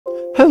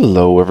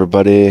Hello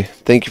everybody,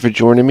 thank you for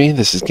joining me.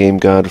 This is Game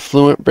God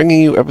Fluent,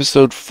 bringing you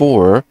episode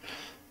 4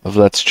 of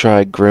Let's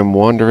Try Grim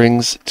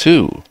Wanderings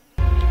 2.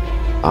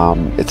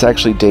 It's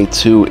actually day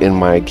 2 in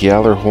my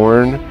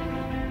Gjallarhorn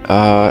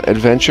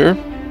adventure,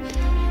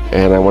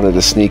 and I wanted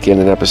to sneak in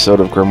an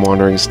episode of Grim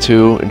Wanderings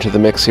 2 into the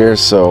mix here,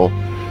 so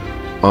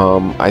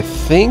I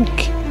think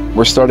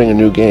we're starting a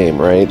new game,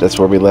 right? That's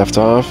where we left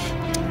off,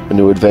 a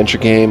new adventure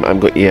game. I'm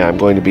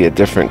going to be a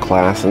different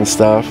class and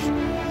stuff.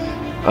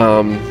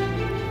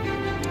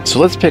 So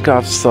let's pick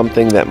off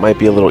something that might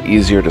be a little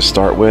easier to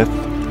start with.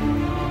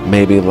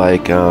 Maybe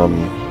like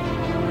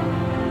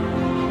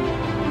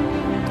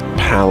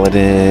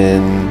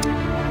Paladin,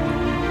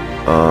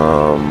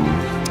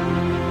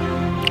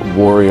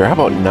 Warrior. How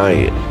about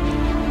Knight?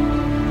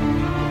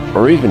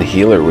 Or even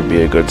Healer would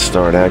be a good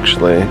start,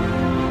 actually.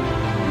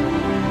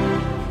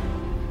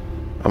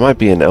 I might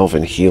be an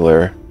Elven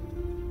Healer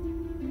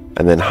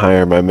and then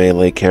hire my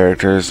melee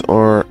characters,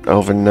 or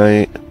Elven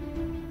Knight.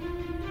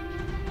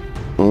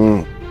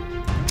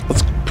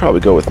 Let's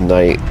probably go with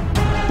Knight.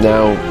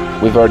 Now,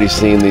 we've already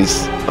seen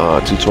these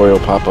tutorial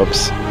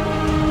pop-ups,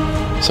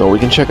 so we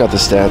can check out the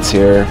stats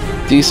here.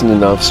 Decent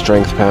enough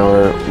strength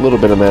power, a little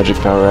bit of magic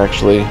power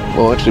actually.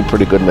 Well, actually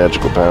pretty good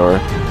magical power.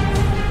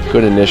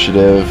 Good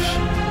initiative.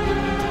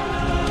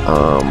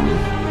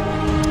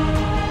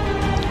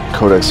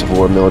 Codex of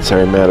War,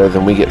 military matter.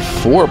 Then we get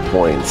 4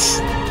 points.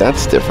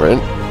 That's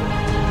different.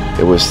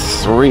 It was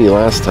 3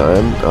 last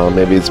time.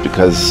 Maybe it's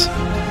because...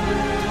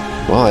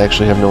 well, I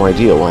actually have no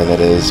idea why that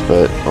is,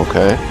 but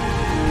okay.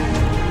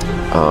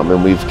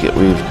 And we've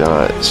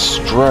got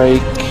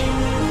Strike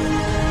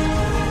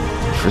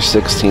for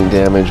 16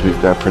 damage.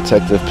 We've got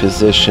Protective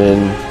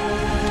Position,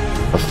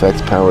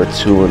 Effect Power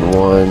 2 and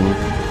 1,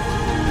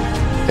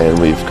 and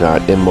we've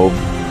got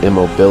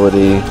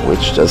Immobility,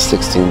 which does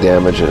 16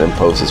 damage and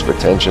imposes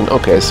retention.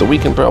 Okay, so we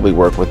can probably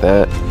work with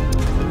that.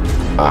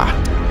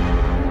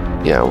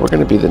 Yeah, we're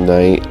gonna be the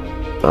Knight.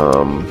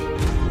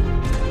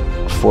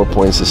 4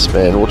 points to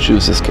spend. We'll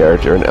choose this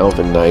character, an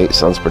Elven Knight.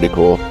 Sounds pretty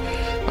cool.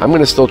 I'm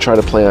going to still try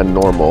to play on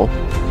normal.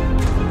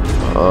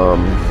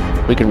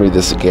 We can read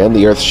this again.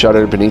 The earth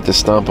shuddered beneath the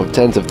stomp of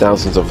tens of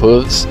thousands of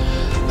hooves.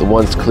 The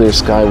once clear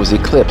sky was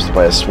eclipsed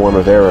by a swarm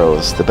of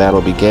arrows. The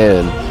battle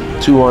began.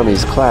 2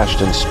 armies clashed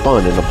and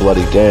spun in a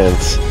bloody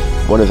dance.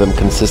 One of them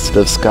consisted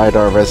of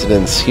Skydar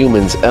residents,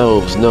 humans,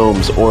 elves,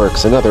 gnomes,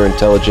 orcs, and other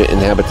intelligent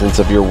inhabitants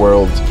of your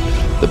world.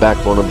 The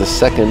backbone of the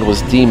second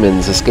was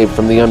demons escaped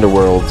from the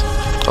underworld.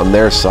 On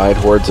their side,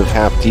 hordes of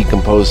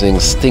half-decomposing,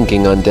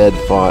 stinking undead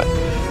fought.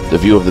 The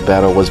view of the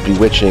battle was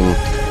bewitching.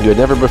 You had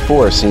never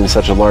before seen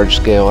such a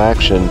large-scale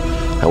action.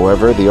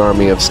 However, the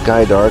army of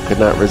Skydar could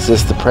not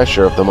resist the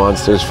pressure of the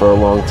monsters for a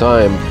long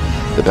time.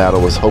 The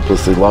battle was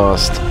hopelessly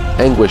lost.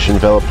 Anguish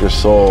enveloped your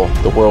soul.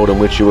 The world in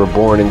which you were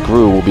born and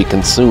grew will be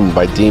consumed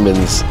by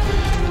demons.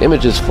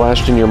 Images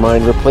flashed in your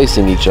mind,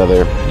 replacing each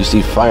other. You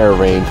see fire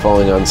rain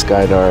falling on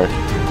Skydar,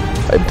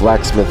 a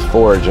blacksmith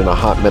forge and a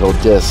hot metal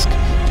disc.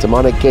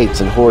 Demonic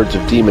gates and hordes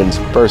of demons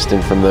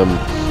bursting from them.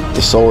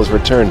 The soul is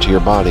returned to your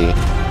body.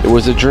 It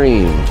was a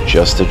dream,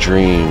 just a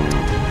dream.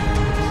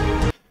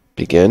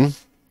 Begin.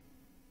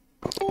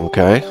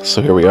 Okay,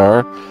 so here we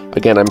are.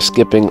 Again, I'm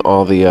skipping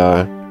all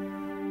the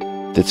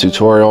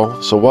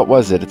tutorial. So what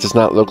was it? It does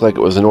not look like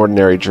it was an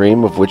ordinary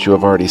dream, of which you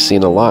have already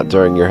seen a lot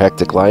during your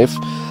hectic life.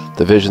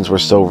 The visions were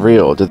so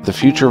real. Did the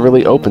future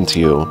really open to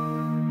you?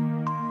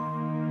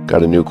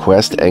 Got a new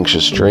quest,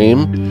 Anxious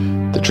Dream.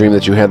 The dream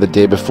that you had the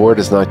day before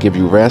does not give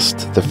you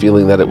rest. The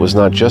feeling that it was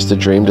not just a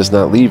dream does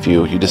not leave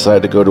you. You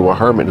decide to go to a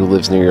hermit who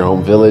lives near your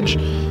home village.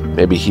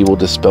 Maybe he will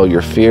dispel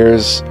your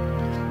fears.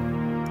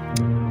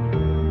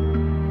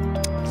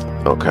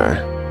 Okay.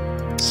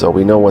 So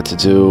we know what to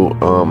do.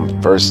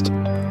 First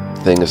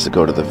thing is to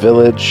go to the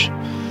village.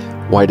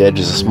 White Edge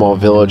is a small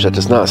village that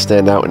does not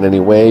stand out in any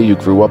way. You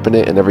grew up in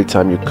it, and every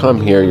time you come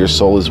here, your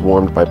soul is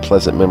warmed by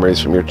pleasant memories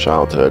from your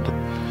childhood.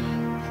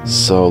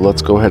 So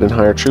let's go ahead and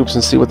hire troops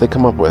and see what they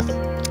come up with.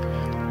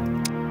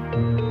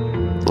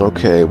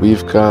 Okay,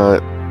 we've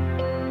got...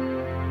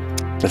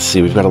 let's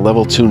see, we've got a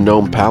level 2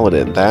 gnome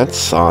paladin. That's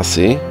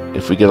saucy.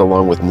 If we get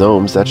along with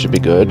gnomes, that should be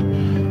good.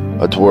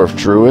 A dwarf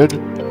druid.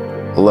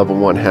 A level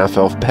 1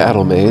 half-elf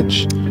battle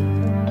mage.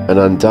 An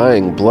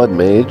undying blood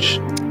mage.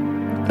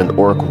 An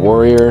orc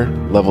warrior.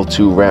 Level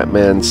 2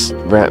 ratman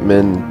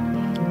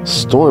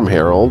storm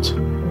herald.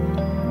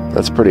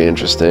 That's pretty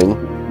interesting.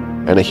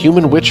 And a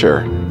human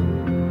witcher.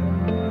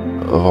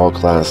 Of all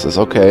classes.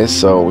 Okay,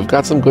 so we've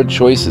got some good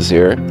choices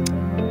here.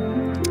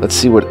 Let's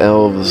see what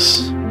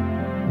elves...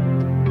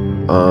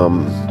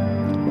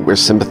 we're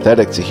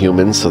sympathetic to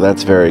humans, so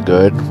that's very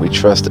good. We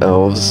trust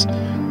elves.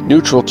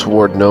 Neutral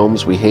toward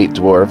gnomes. We hate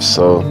dwarfs,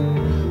 so...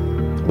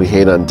 we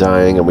hate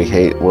undying, and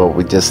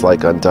we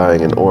dislike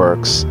undying and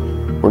orcs.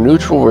 We're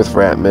neutral with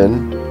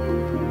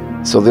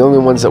ratmen. So the only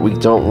ones that we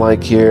don't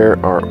like here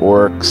are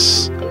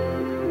orcs,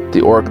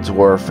 the orc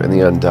dwarf, and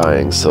the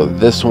undying. So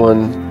this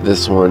one,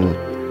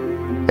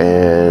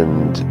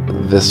 and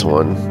this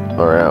one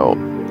are out.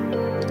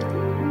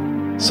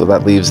 So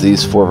that leaves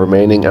these 4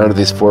 remaining. Out of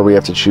these 4, we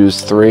have to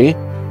choose 3.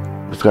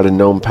 We've got a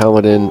gnome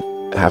paladin,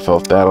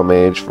 half-elf battle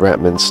mage,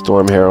 ratman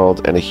storm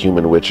herald, and a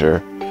human witcher.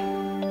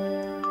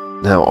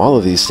 Now, all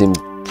of these seem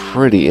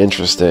pretty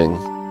interesting.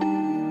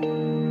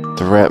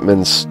 The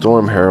ratman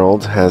storm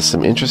herald has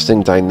some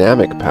interesting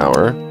dynamic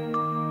power.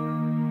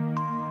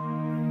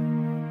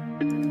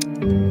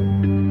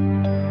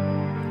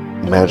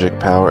 Magic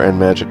power and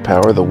magic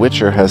power. The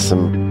witcher has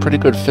some pretty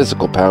good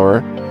physical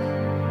power.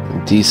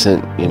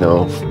 Decent, you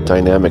know,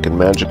 dynamic and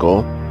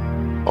magical.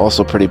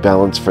 Also pretty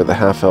balanced for the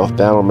half-elf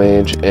battle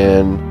mage,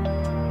 and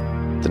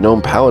the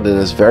gnome paladin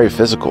is very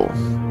physical.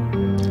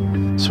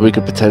 So we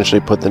could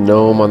potentially put the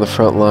gnome on the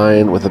front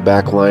line with a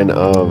back line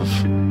of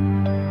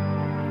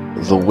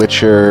the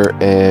witcher,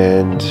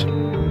 and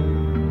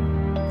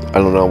I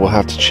don't know, we'll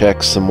have to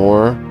check some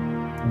more.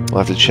 We'll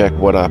have to check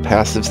what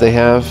passives they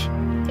have.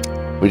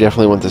 We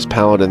definitely want this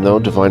paladin though.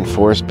 Divine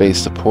force, base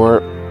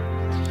support,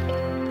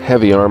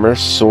 heavy armor,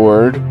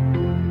 sword.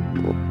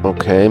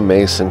 Okay,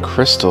 mace and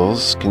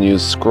crystals. Can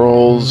use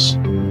scrolls.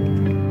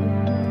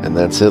 And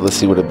that's it. Let's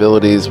see what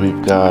abilities.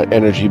 We've got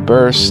energy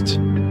burst.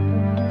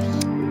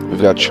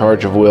 We've got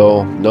charge of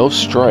will, no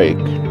strike,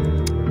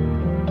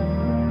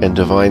 and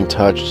divine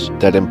touch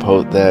that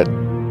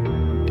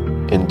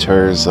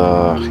enters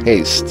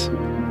haste.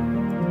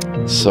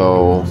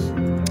 So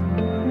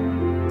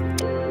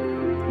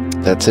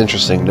that's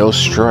interesting. No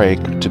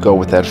strike to go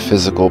with that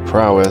physical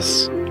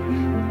prowess.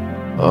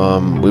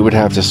 We would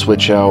have to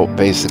switch out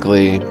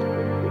basically.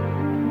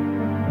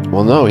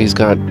 Well, no, he's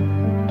got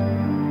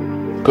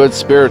good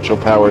spiritual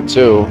power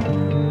too.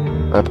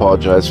 I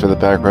apologize for the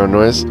background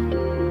noise.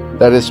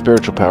 That is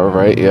spiritual power,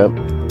 right? Yep.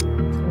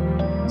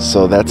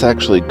 So that's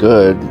actually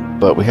good,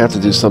 but we have to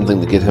do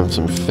something to get him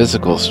some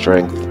physical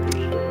strength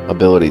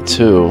ability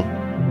too.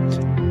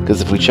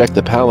 Because if we check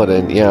the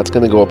paladin, yeah, it's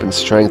going to go up in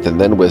strength and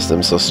then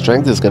wisdom. So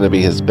strength is going to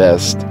be his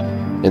best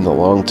in the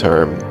long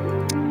term.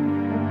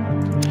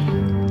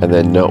 And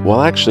then no,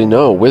 well, actually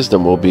no,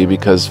 wisdom will be,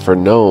 because for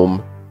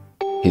gnome,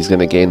 he's going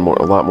to gain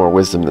a lot more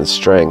wisdom than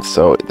strength.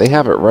 So they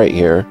have it right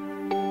here,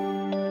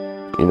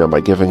 you know,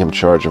 by giving him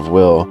charge of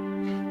will.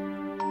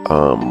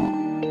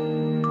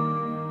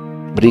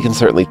 But he can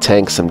certainly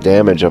tank some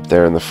damage up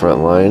there in the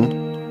front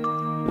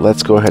line.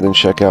 Let's go ahead and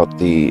check out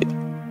the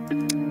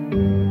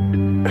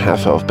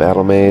half-elf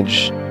battle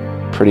mage.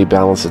 Pretty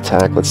balanced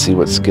attack. Let's see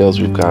what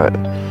skills we've got.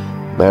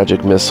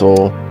 Magic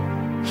missile,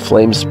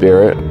 flame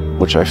spirit,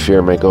 which I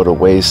fear may go to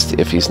waste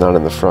if he's not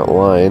in the front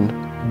line,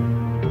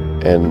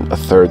 and a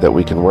third that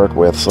we can work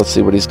with. So let's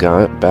see what he's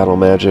got. Battle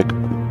magic,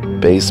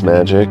 base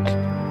magic,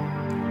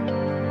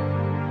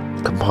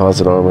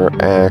 composite armor,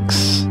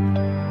 axe,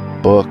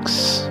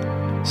 books,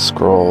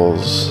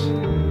 scrolls.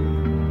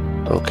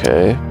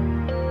 Okay.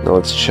 Now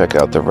let's check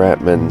out the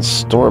Ratman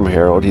Storm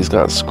Herald. He's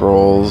got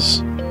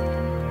scrolls,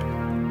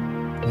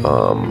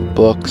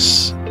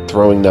 books,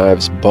 throwing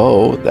knives,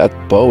 bow. That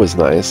bow is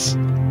nice.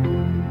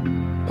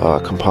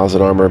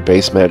 Composite armor,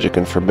 base magic,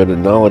 and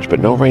forbidden knowledge, but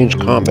no range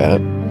combat.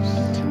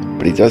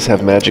 But he does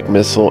have magic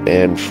missile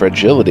and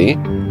fragility,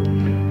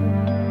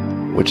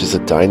 which is a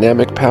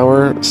dynamic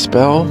power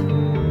spell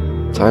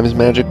times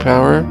magic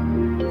power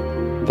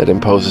that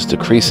imposes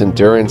decreased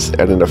endurance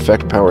at an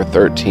effect power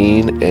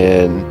 13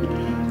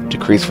 and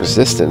decreased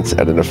resistance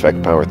at an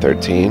effect power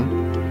 13.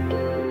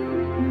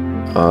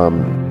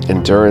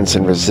 Endurance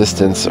and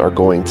resistance are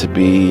going to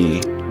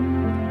be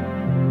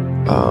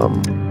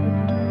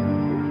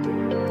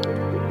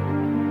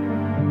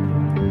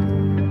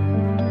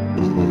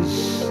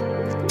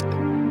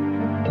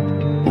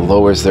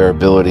lowers their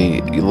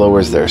ability,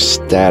 lowers their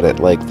stat,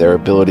 like their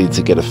ability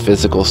to get a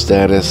physical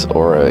status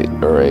or a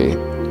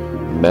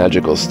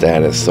magical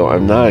status. So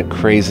I'm not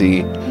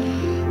crazy.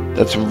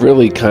 That's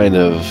really kind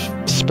of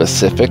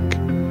specific.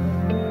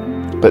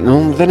 But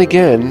then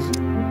again,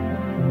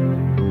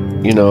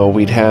 you know,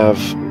 we'd have,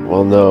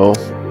 well, no,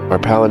 our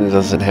paladin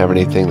doesn't have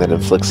anything that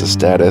inflicts a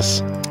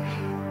status.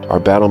 Our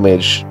battle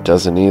mage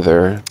doesn't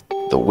either.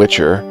 The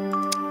witcher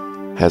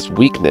has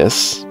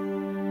weakness,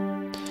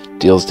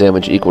 deals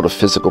damage equal to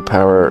physical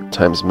power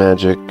times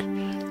magic,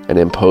 and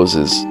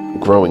imposes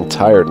growing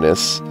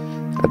tiredness.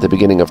 At the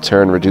beginning of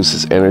turn,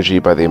 reduces energy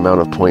by the amount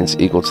of points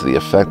equal to the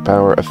effect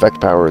power. Effect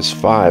power is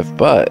 5,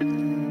 but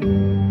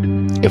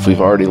if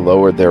we've already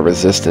lowered their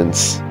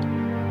resistance,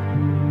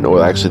 no,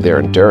 actually their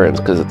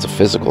endurance, because it's a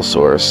physical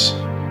source.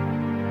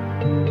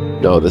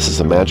 No, this is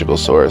a magical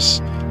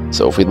source.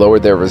 So if we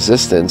lowered their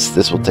resistance,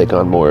 this will take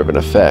on more of an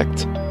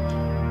effect,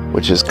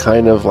 which is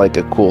kind of like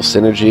a cool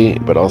synergy,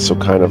 but also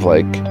kind of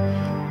like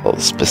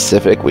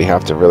specific. We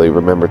have to really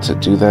remember to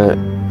do that.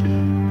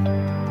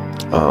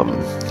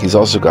 He's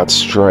also got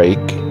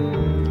strike,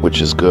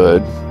 which is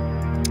good.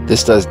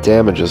 This does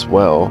damage as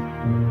well,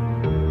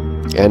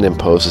 and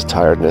imposes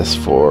tiredness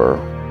for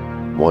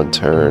 1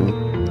 turn.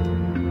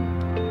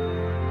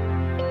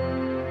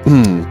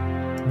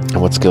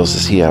 And what skills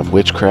does he have?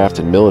 Witchcraft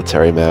and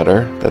military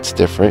matter. That's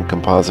different.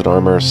 Composite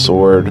armor,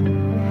 sword,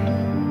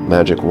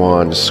 magic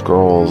wand,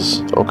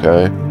 scrolls.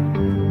 Okay.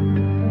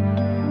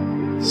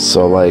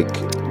 So, like,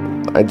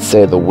 I'd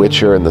say the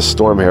Witcher and the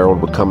Storm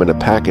Herald would come in a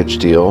package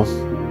deal.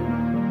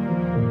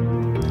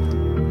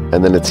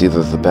 And then it's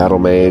either the battle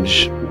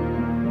mage,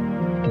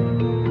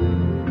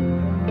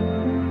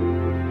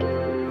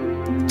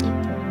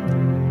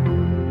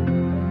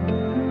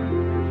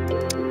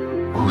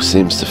 who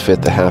seems to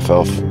fit the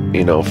half-elf,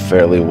 you know,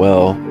 fairly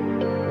well,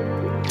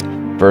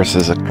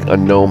 versus a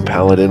gnome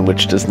paladin,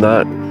 which does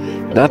not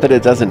that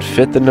it doesn't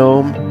fit the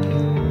gnome,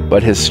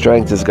 but his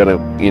strength is gonna,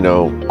 you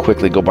know,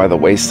 quickly go by the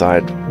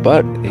wayside,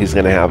 but he's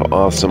gonna have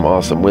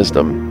awesome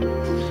wisdom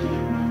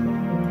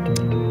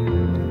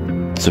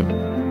to,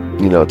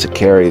 you know, to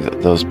carry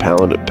those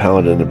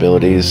paladin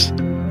abilities,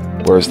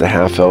 whereas the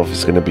half-elf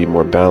is gonna be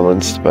more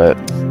balanced. But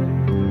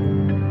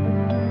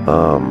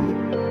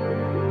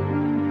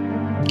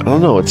I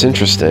don't know, it's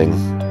interesting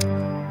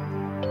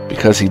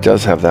because he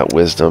does have that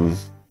wisdom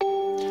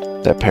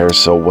that pairs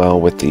so well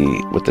with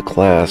the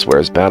class,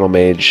 whereas battle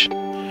mage,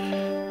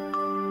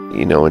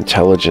 you know,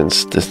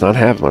 intelligence does not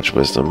have much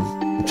wisdom.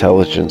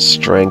 Intelligence,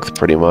 strength,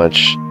 pretty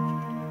much.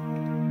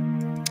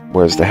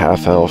 Whereas the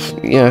half-elf,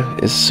 yeah,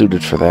 is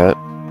suited for that.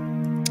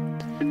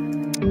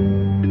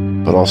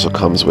 But also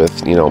comes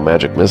with, you know,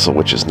 magic missile,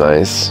 which is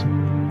nice.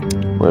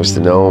 Whereas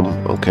the gnome,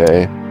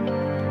 okay.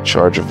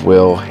 Charge of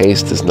will,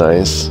 haste is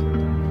nice.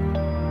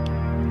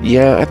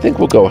 Yeah, I think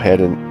we'll go ahead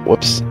and, we'll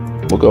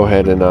go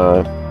ahead and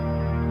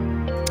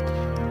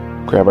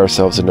grab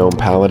ourselves a gnome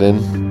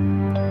paladin.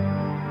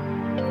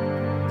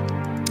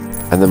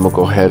 And then we'll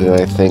go ahead and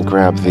I think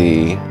grab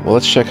the, well,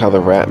 let's check how the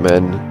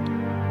ratmen,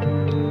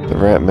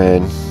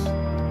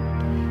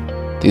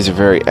 these are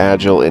very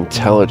agile,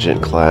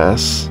 intelligent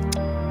class.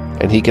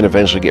 And he can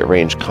eventually get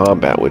ranged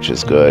combat, which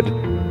is good.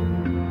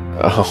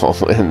 Oh,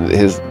 and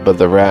but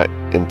the rat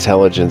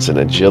intelligence and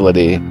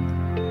agility,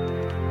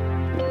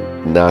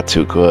 not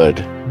too good.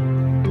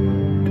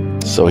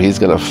 So he's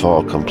gonna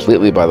fall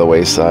completely by the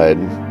wayside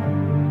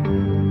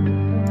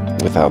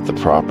without the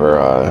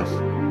proper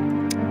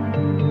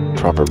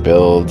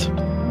build.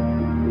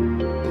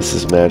 This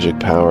is magic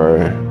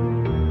power.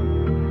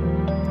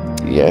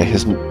 Yeah,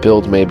 his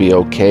build may be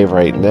okay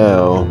right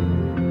now,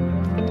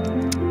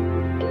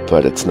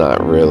 but it's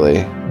not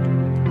really.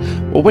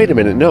 Well, wait a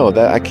minute, no,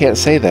 I can't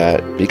say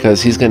that,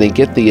 because he's going to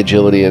get the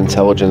agility and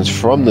intelligence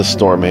from the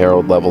Storm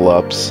Herald level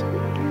ups.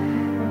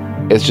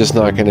 It's just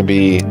not going to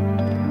be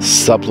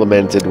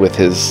supplemented with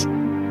his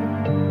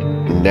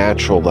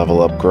natural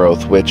level up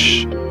growth,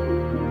 which,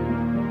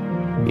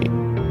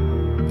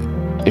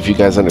 if you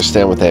guys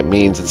understand what that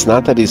means, it's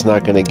not that he's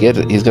not going to get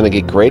it. He's going to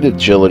get great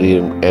agility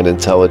and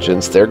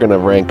intelligence. They're going to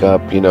rank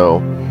up, you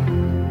know,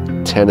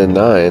 10 and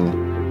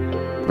 9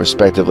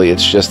 respectively.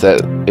 It's just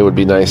that it would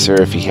be nicer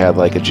if he had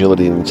like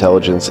agility and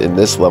intelligence in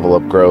this level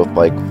up growth,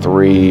 like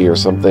 3 or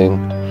something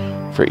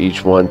for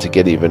each one to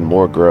get even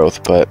more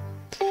growth. But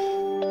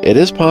it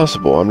is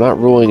possible. I'm not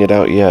ruling it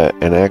out yet.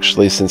 And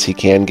actually, since he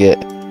can get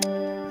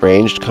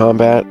ranged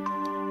combat,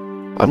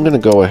 I'm going to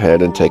go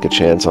ahead and take a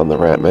chance on the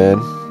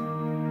Ratman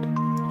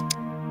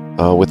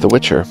with the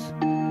Witcher.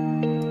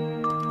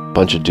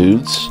 Bunch of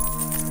dudes.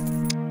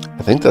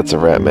 I think that's a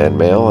Ratman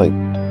male, like,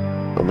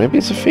 or maybe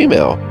it's a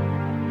female.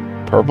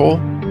 Purple,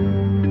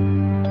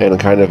 and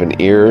kind of an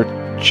ear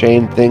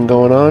chain thing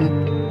going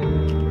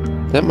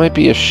on. That might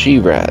be a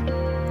she-rat.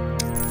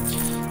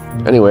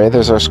 Anyway,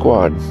 there's our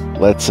squad.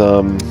 Let's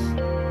go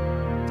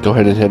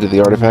ahead and head to the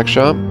artifact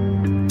shop.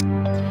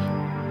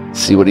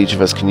 See what each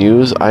of us can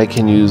use. I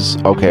can use,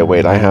 okay,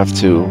 wait, I have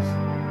to,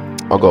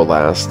 I'll go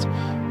last.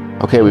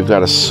 Okay, we've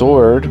got a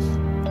sword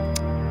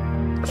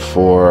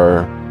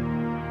for,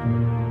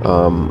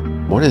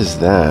 what is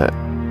that?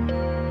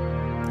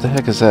 What the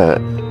heck is that?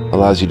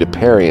 Allows you to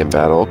parry in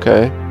battle,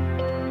 okay.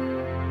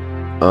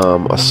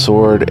 A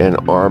sword and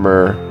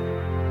armor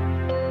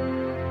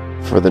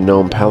for the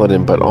gnome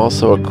paladin, but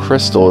also a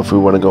crystal if we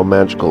want to go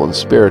magical and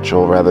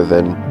spiritual rather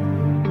than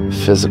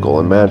physical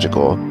and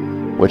magical,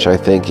 which I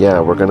think,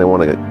 yeah, we're going to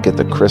want to get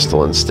the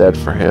crystal instead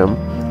for him.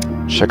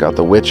 Check out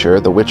the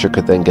Witcher. The Witcher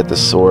could then get the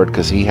sword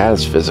because he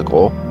has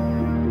physical,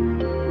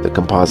 the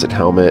composite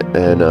helmet,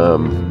 and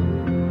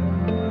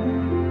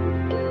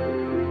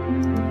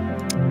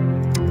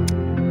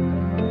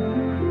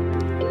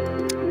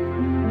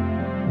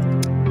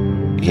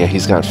yeah,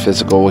 he's got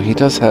physical. He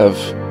does have,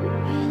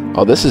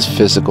 oh, this is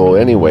physical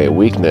anyway,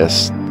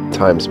 weakness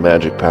times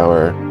magic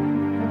power,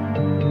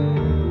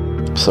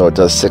 so it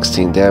does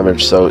 16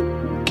 damage. So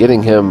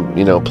getting him,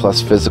 you know,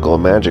 plus physical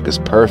and magic is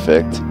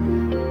perfect,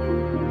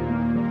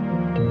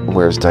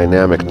 whereas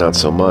dynamic not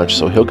so much.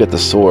 So he'll get the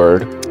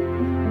sword,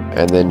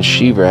 and then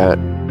She-Rat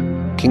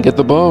can get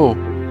the bow,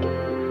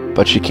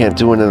 but she can't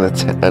do an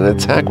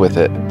attack with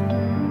it.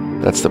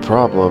 That's the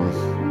problem.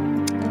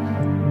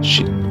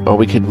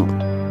 We could,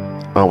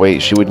 oh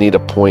wait, she would need a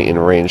point in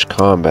range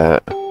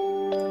combat,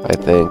 I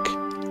think.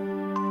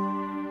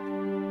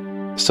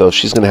 So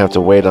she's gonna have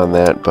to wait on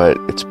that, but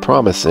it's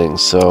promising,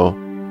 so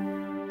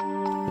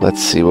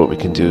let's see what we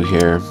can do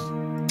here.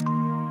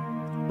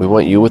 We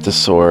want you with the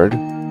sword,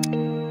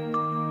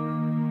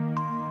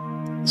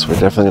 so we're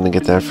definitely gonna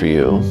get that for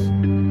you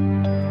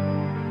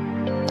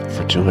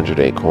for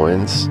 208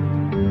 coins.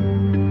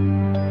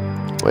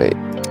 Wait.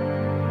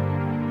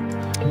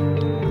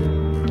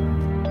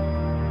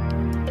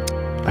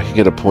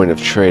 could get a point of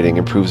trading.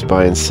 Improves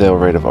buy and sale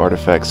rate of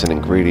artifacts and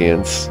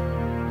ingredients.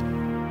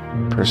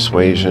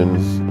 Persuasion.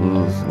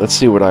 Let's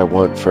see what I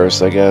want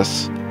first, I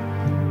guess.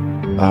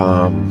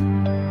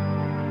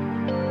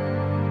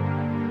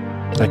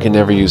 I can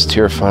never use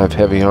tier 5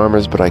 heavy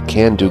armors, but I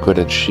can do good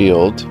at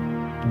shield.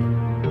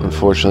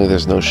 Unfortunately,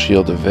 there's no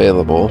shield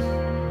available.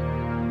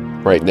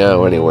 Right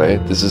now, anyway.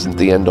 This isn't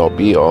the end-all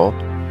be-all,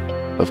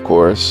 of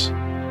course.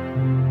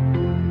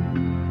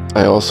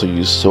 I also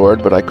use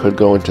sword, but I could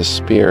go into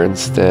spear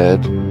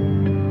instead.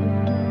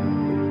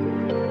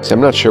 See,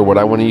 I'm not sure what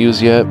I want to use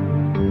yet.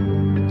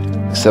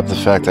 Except the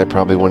fact I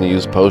probably want to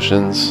use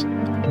potions.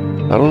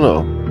 I don't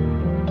know.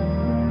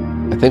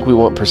 I think we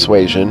want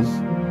persuasion.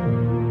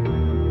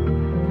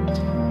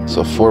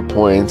 So 4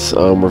 points.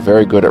 We're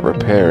very good at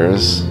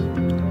repairs.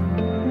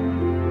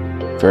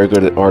 Very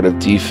good at art of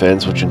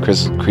defense, which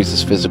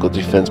increases physical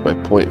defense by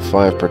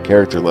 0.5 per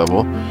character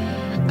level.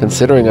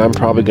 Considering I'm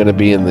probably going to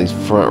be in the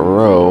front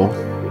row,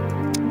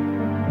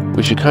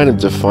 we should kind of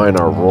define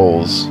our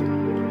roles.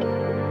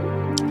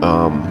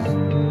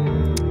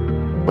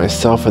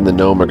 Myself and the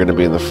gnome are going to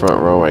be in the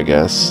front row, I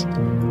guess.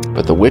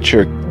 But the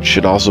Witcher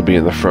should also be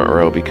in the front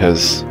row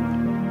because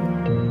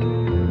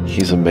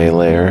he's a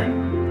meleeer.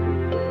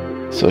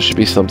 So it should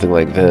be something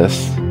like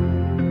this.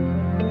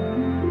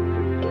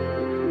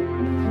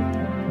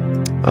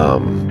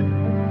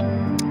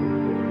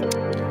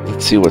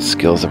 Let's see what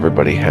skills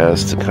everybody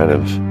has to kind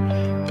of...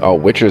 Oh,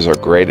 Witchers are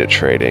great at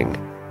trading.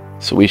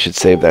 So we should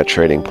save that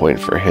trading point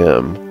for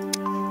him.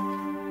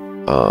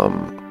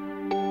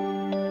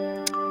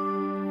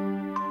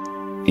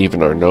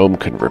 Even our gnome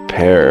can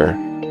repair.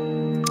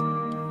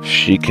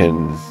 She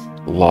can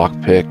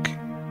lockpick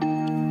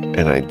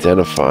and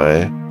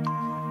identify.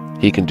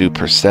 He can do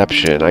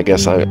perception. I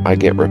guess I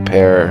get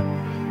repair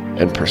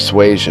and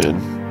persuasion.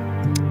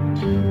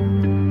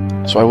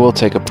 So I will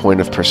take a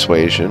point of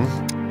persuasion.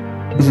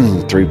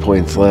 3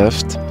 points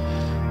left.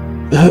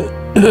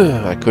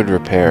 I could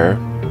repair.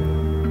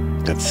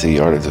 Let's see,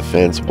 art of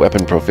defense,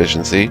 weapon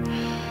proficiency.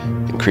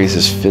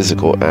 Increases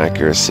physical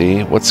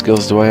accuracy. What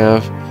skills do I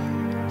have?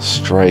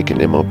 Strike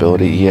and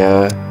immobility,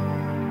 yeah.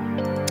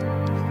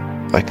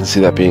 I can see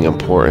that being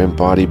important.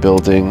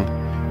 Bodybuilding.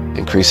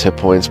 Increase hit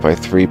points by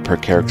 3 per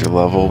character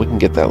level. We can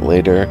get that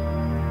later.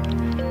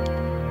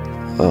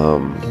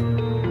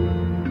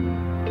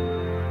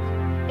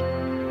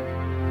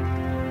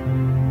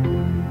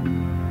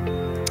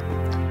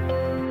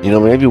 You know,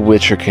 maybe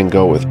Witcher can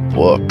go with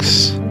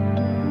books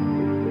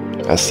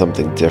as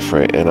something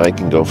different, and I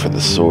can go for the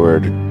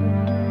sword,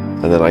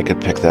 and then I could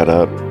pick that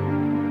up.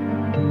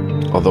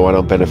 Although I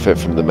don't benefit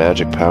from the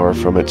magic power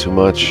from it too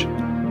much.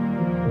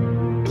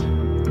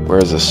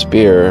 Whereas a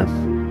spear,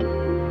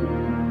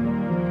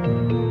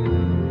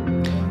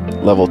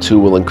 level 2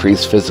 will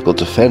increase physical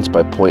defense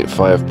by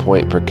 0.5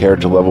 point per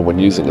character level when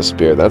using a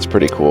spear. That's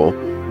pretty cool.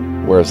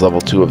 Whereas level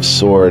 2 of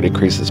sword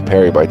increases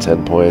parry by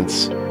 10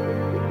 points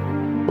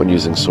when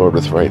using sword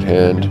with right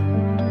hand.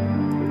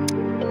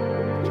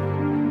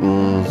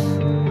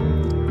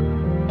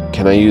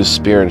 Can I use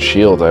spear and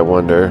shield, I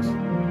wonder?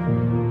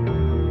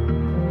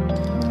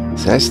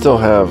 See, I still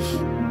have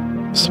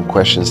some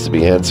questions to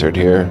be answered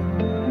here.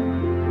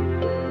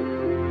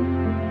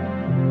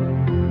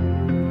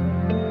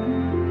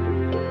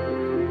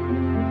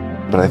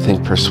 But I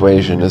think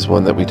persuasion is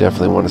one that we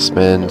definitely want to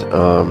spend.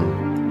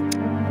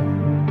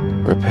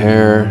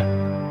 Repair.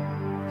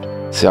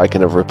 See, I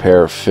can have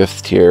repair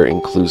 5th tier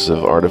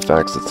inclusive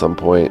artifacts at some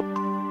point.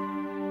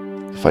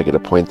 If I get a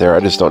point there,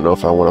 I just don't know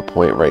if I want a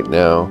point right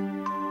now.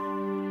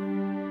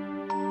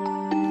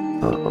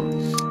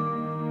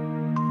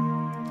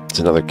 It's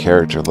another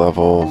character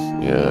level.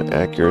 Yeah,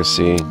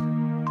 accuracy.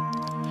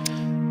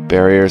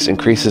 Barriers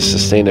increases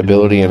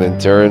sustainability and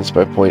endurance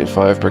by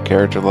 0.5 per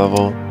character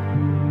level.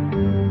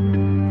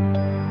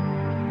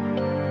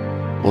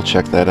 We'll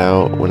check that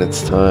out when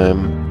it's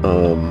time.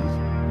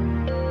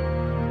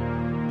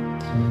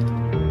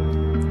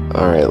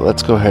 Alright,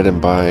 let's go ahead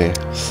and buy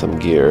some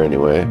gear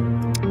anyway.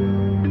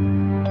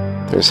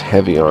 There's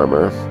heavy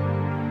armor.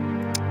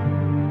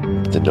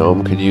 The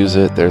gnome could use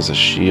it. There's a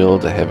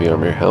shield, a heavy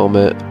armor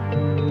helmet.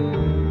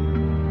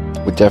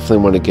 We definitely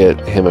want to get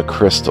him a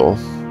crystal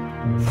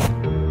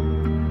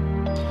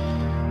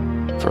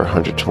for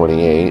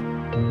 128.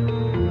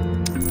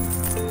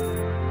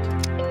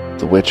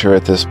 The Witcher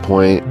at this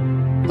point,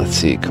 let's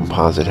see,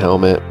 composite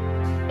helmet.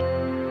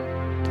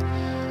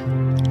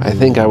 I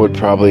think I would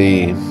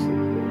probably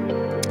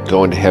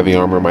go into heavy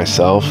armor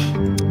myself.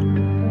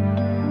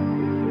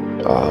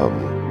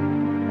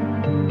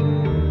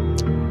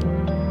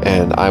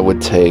 And I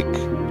would take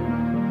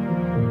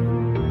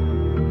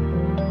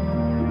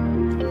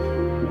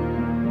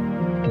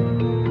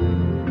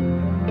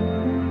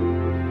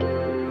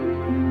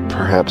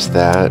perhaps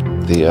that,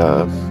 the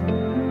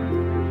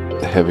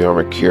heavy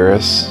armor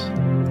cuirass.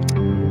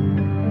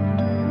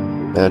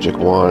 Magic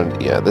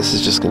wand, yeah, this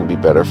is just going to be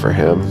better for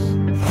him.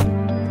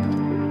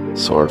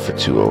 Sword for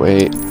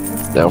 208.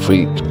 Now if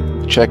we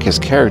check his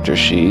character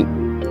sheet,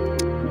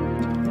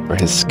 or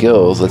his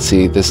skills, let's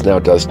see, this now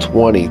does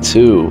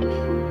 22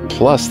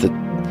 plus the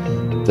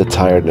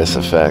tiredness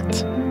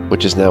effect,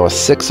 which is now a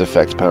 6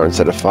 effect power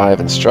instead of 5,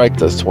 and strike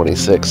does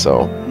 26,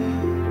 so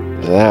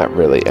that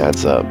really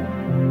adds up.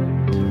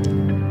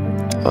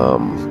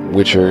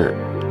 Witcher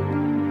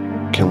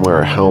can wear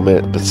a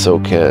helmet, but so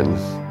can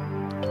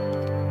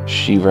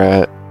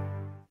She-Rat.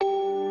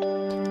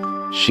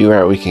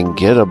 She-Rat we can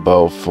get a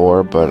bow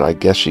for, but I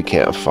guess she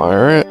can't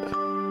fire it.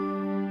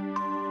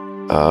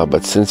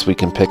 But since we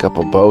can pick up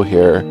a bow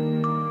here,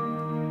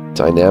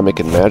 dynamic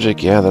and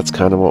magic, yeah, that's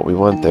kind of what we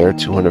want there.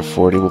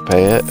 240 will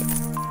pay it.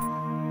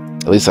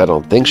 At least I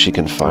don't think she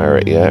can fire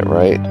it yet,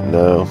 right?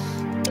 No.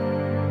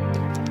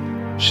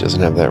 She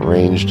doesn't have that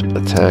ranged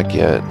attack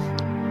yet.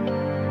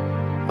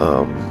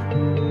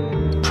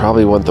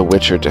 Probably want the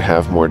Witcher to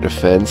have more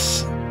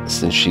defense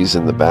since she's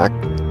in the back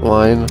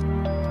line.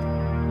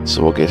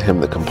 So we'll get him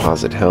the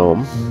composite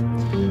helm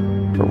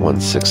for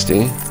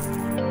 160.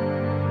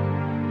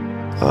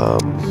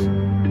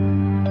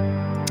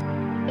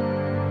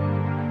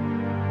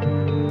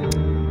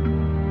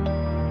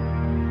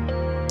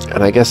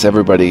 And I guess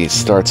everybody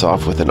starts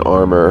off with an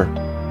armor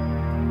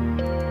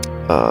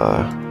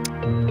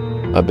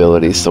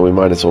ability, so we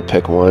might as well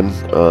pick one.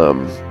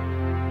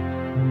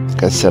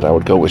 Like I said, I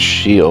would go with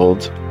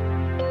shield,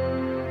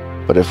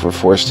 but if we're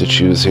forced to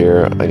choose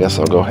here, I guess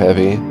I'll go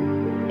heavy.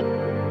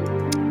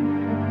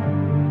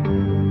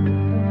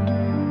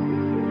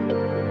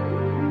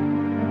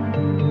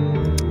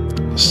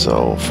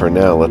 So for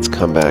now, let's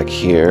come back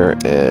here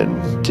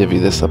and divvy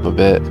this up a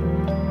bit.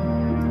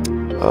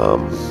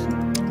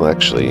 Well,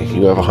 actually,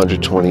 you have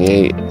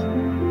 128.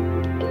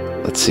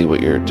 Let's see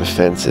what your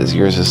defense is.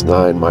 Yours is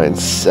 9,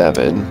 mine's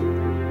 7.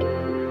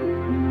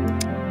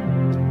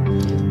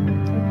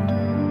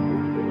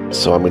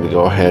 So I'm going to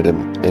go ahead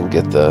and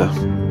get the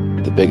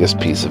biggest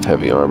piece of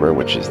heavy armor,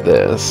 which is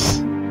this.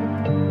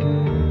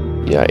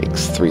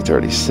 Yikes,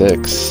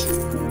 336.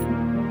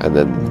 And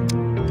then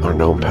our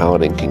gnome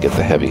paladin can get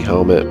the heavy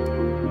helmet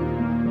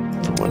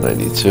for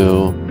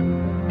 192.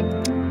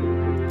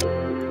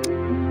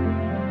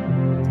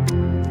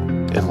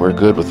 And we're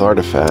good with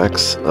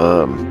artifacts.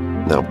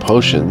 Now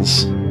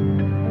potions.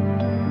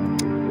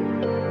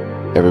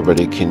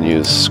 Everybody can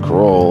use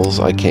scrolls.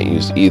 I can't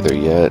use either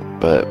yet,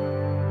 but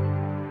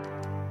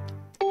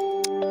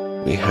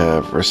we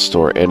have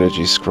restore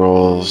energy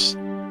scrolls.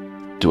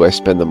 Do I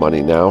spend the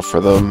money now for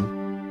them?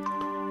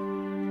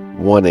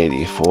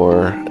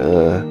 184.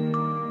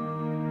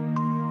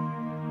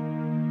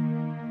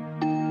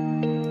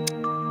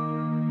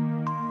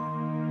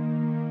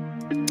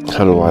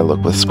 How do I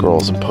look with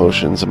scrolls and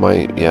potions? Am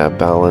I, yeah,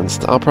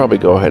 balanced? I'll probably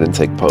go ahead and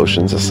take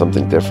potions as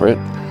something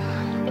different.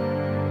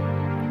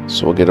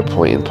 So we'll get a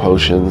point in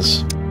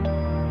potions.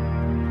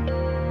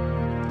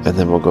 And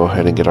then we'll go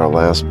ahead and get our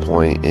last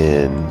point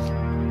in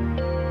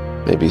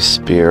maybe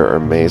spear or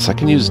mace. I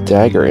can use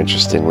dagger,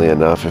 interestingly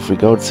enough. If we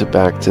go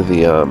back to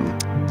the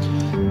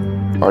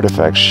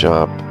artifact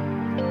shop,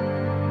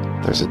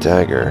 there's a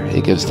dagger. He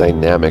gives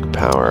dynamic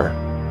power.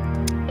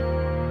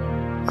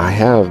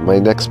 My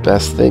next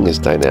best thing is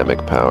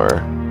dynamic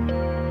power.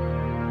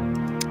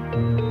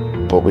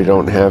 But we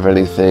don't have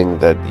anything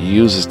that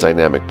uses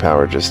dynamic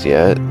power just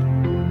yet.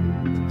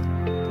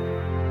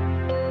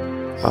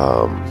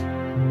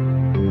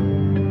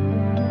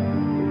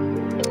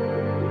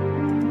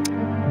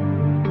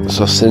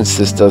 So since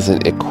this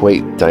doesn't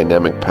equate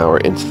dynamic power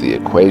into the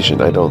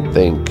equation, I don't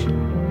think,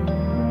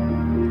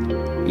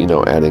 you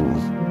know, adding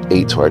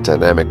 8 to our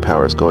dynamic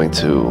power is going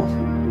to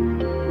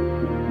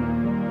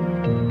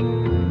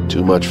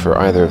do much for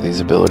either of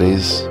these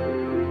abilities.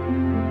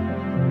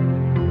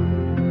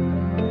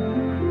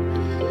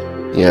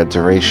 Yeah,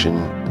 duration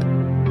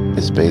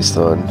is based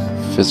on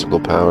physical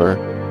power.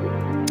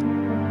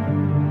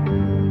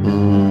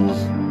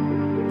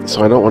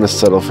 So I don't want to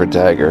settle for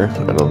dagger,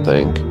 I don't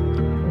think.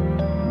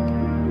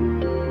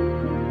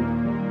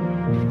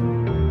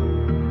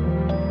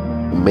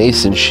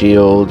 Mace and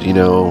shield, you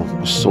know,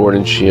 sword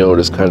and shield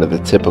is kind of the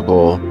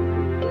typical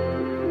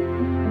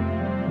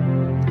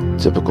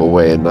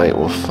way a knight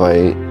will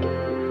fight.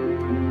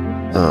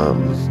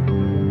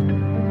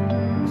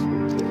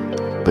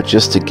 But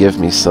just to give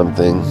me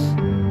something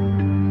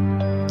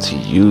to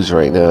use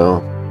right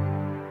now,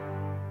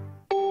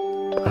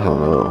 I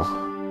don't know.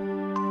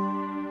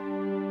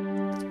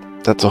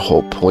 That's a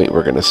whole point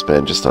we're gonna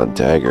spend just on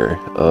dagger.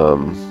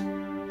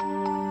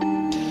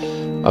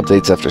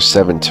 Updates after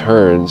 7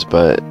 turns,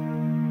 but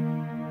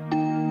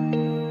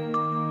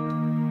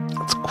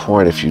it's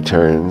quite a few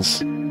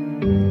turns.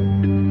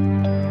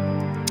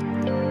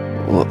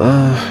 Well,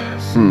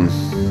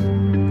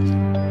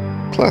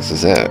 class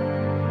is that?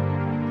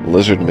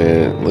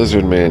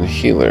 Lizardman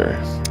healer.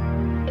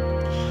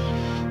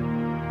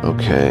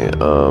 Okay,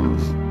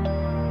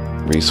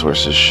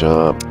 resources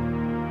shop.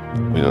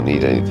 We don't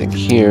need anything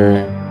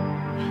here.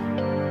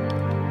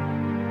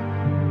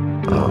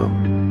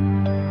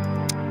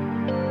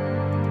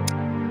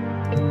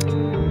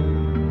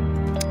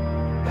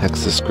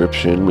 Hex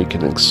description, we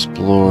can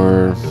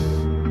explore.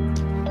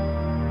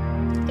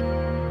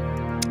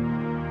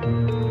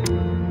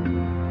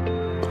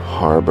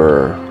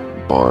 Harbor,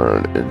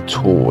 barn and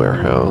tool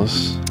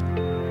warehouse.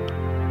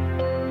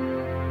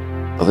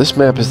 Oh, this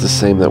map is the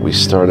same that we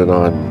started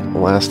on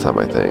last time,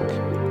 I think.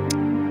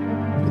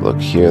 Look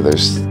here,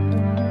 there's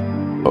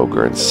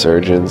ogre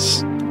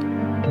insurgents.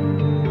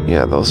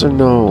 Yeah, those are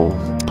no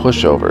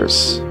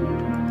pushovers.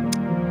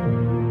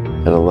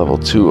 And a level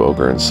 2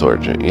 ogre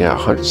insurgent. Yeah,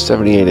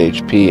 178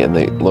 HP, and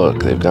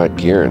they've got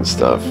gear and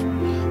stuff.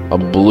 A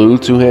blue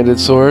two-handed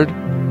sword?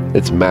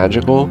 It's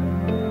magical?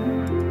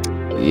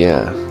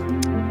 Yeah.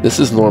 This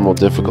is normal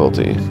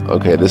difficulty.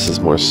 Okay, this is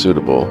more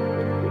suitable.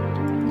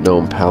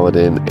 Gnome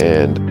paladin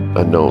and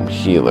a gnome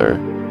healer.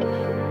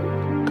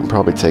 Can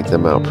probably take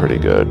them out pretty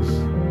good.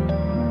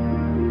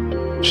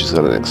 She's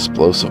got an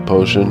explosive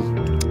potion.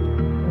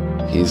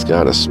 He's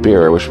got a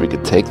spear. I wish we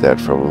could take that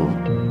from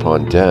him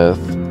upon death.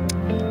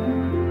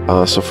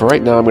 So for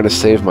right now, I'm going to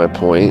save my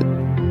point.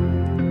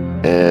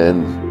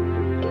 And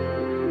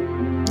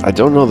I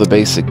don't know the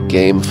basic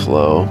game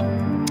flow.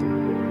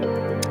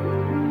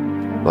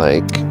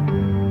 Like,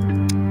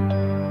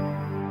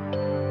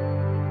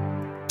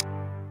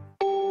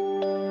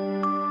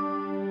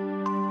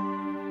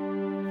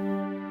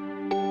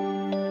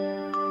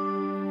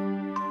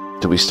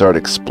 do we start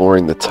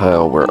exploring the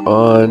tile we're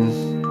on?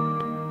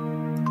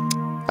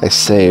 I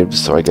saved,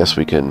 so I guess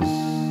we can,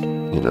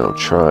 you know,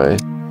 try.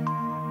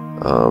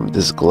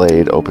 This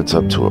glade opens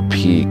up to a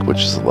peak,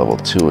 which is a level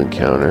 2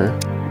 encounter.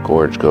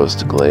 Gorge goes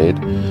to glade.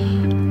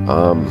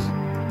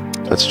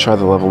 Let's try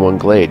the level 1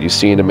 glade. You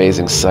see an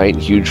amazing sight.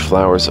 Huge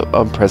flowers of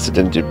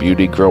unprecedented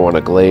beauty grow on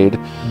a glade,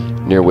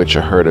 near which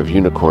a herd of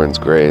unicorns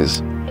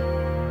graze.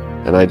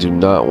 And I do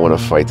not want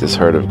to fight this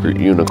herd of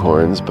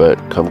unicorns, but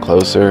come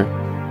closer.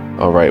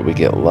 Alright, we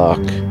get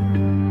luck.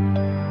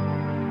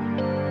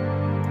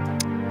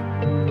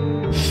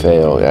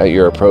 Fail. At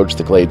your approach,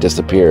 the glade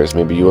disappears.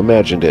 Maybe you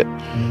imagined it.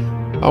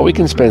 Oh, we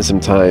can spend some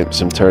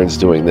turns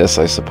doing this,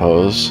 I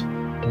suppose.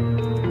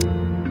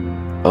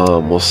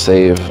 We'll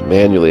save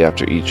manually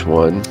after each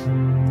one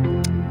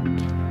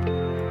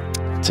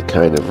to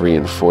kind of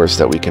reinforce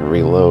that we can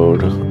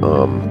reload.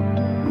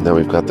 Now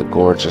we've got the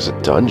gorge. There's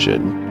a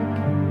dungeon.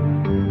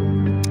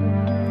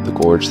 The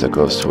gorge that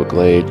goes to a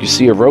glade. You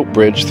see a rope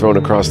bridge thrown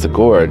across the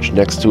gorge.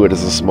 Next to it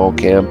is a small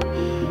camp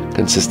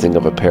consisting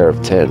of a pair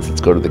of tents.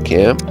 Let's go to the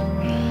camp.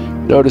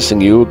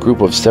 Noticing you, a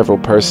group of several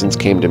persons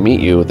came to meet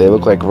you. They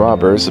look like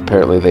robbers.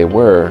 Apparently they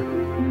were.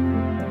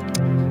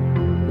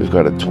 We've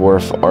got a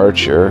dwarf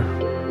archer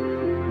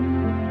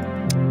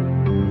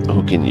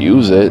who can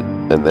use it,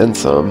 and then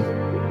some.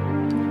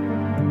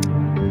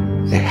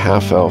 A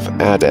half-elf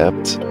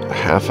adept, a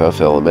half-elf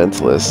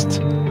elementalist,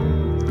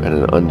 and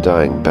an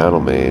undying battle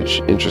mage.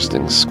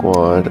 Interesting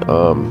squad.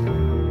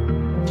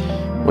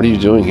 What are you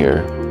doing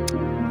here?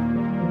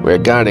 We're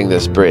guarding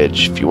this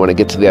bridge. If you want to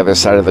get to the other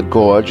side of the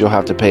gorge, you'll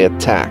have to pay a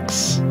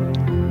tax.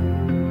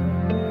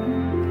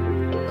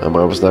 I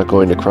was not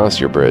going to cross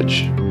your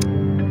bridge.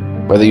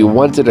 Whether you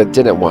wanted or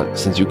didn't want,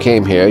 since you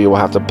came here, you will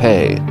have to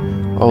pay.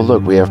 Oh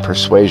look, we have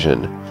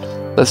persuasion.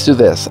 Let's do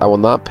this. I will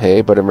not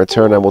pay, but in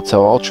return I will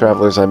tell all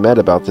travelers I met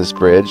about this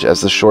bridge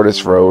as the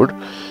shortest road,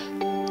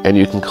 and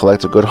you can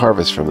collect a good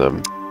harvest from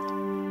them.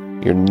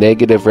 Your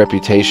negative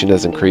reputation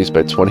has increased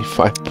by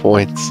 25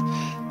 points.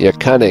 You're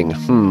cunning.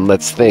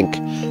 Let's think.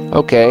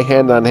 Okay,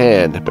 hand on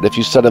hand, but if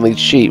you suddenly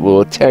cheat, we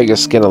will tear your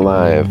skin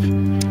alive.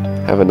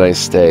 Have a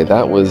nice day.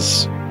 That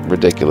was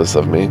ridiculous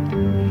of me.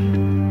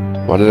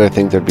 Why did I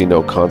think there'd be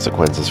no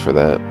consequences for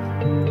that?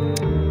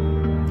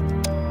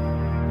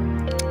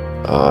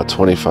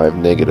 25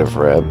 negative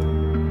rep.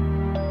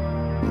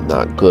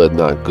 Not good,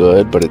 not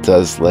good, but it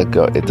does let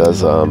go. It does,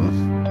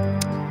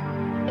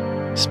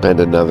 spend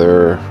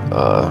another,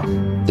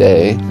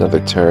 day, another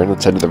turn.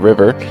 Let's head to the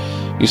river.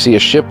 You see a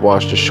ship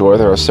washed ashore.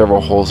 There are several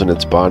holes in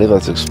its body.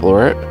 Let's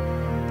explore it.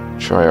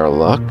 Try our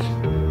luck.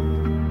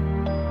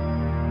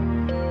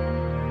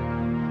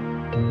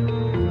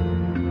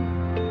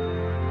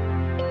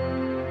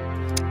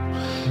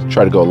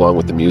 Try to go along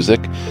with the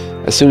music.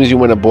 As soon as you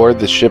went aboard,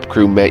 the ship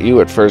crew met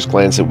you. At first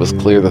glance, it was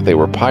clear that they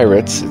were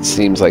pirates. It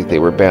seems like they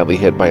were badly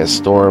hit by a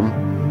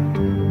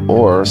storm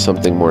or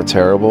something more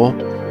terrible.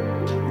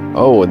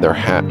 Oh, and they're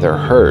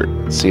hurt.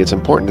 See, it's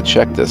important to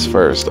check this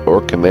first.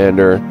 Orc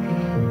Commander,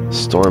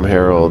 Storm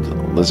Herald,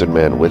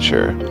 Lizardman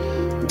Witcher.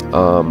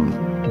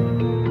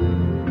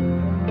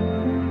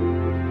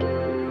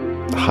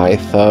 High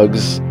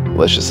thugs.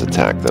 Let's just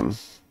attack them.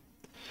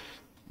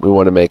 We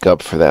want to make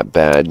up for that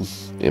bad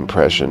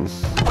impression.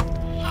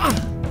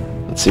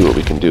 Let's see what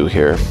we can do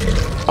here.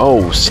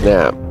 Oh,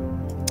 snap.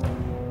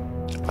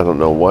 I don't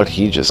know what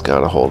he just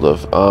got a hold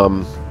of.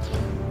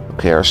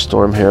 Okay, our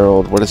Storm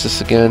Herald. What is this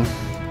again?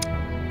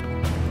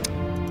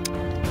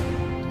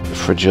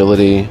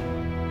 Fragility.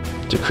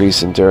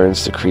 Decrease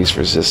endurance, decrease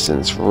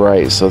resistance.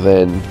 Right, so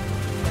then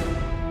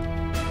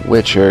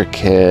Witcher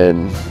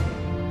can...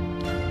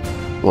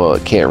 Well,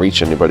 it can't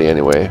reach anybody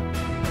anyway.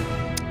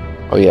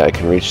 Oh yeah, I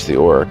can reach the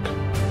orc.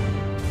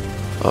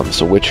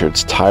 So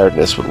Witcher's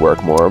tiredness would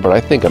work more, but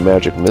I think a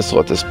magic missile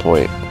at this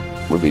point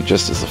would be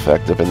just as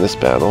effective in this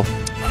battle.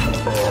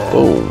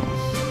 Boom.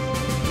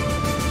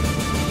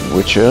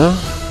 Witcher,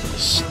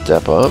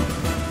 step up.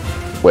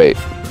 Wait.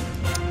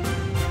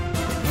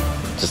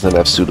 Does not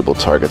have suitable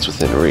targets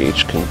within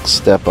reach. Can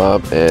step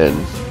up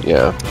and,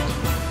 yeah.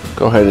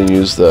 Go ahead and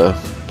use the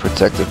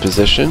protective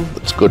position.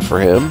 That's good for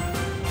him.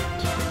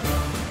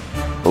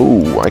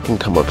 Ooh, I can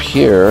come up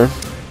here.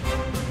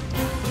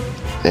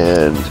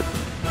 And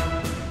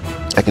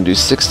I can do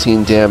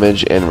 16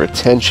 damage and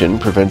retention.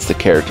 Prevents the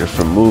character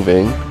from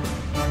moving.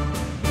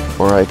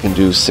 Or I can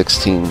do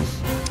 16...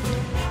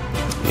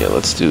 Yeah,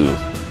 let's do...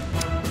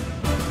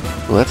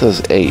 Well, that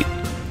does 8.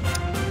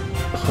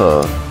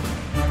 Huh.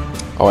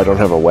 Oh, I don't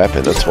have a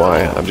weapon, that's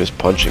why. I'm just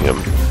punching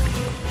him.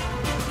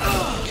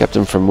 Kept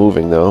him from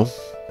moving, though.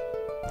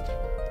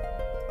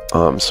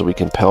 So we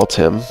can pelt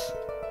him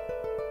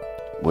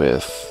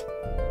with...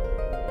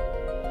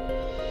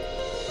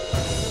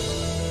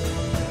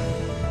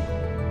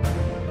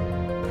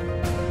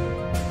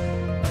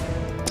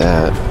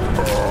 that.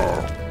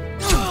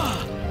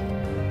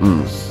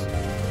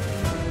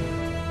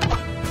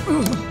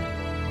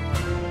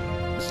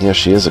 Yeah,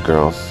 she is a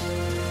girl.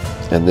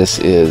 And this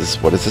is...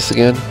 What is this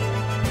again?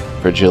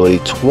 Fragility,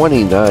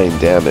 29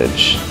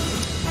 damage.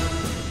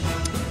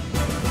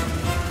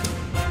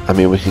 I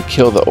mean, we could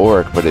kill the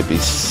orc, but it'd be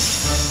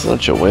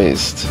such a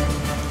waste.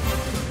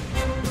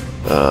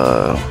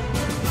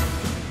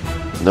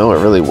 No,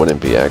 it really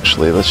wouldn't be,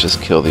 actually. Let's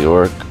just kill the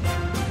orc.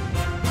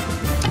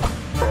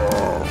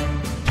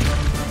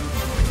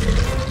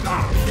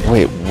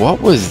 Wait,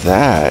 what was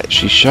that?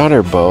 She shot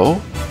her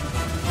bow?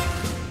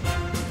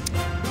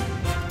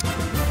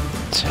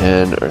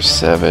 10 or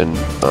 7.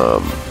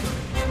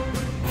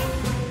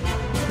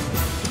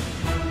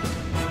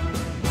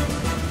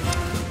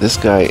 This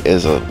guy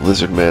is a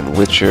Lizardman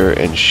Witcher,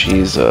 and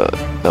she's a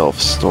Elf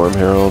Storm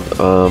Herald.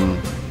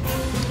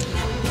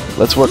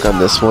 Let's work on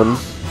this one,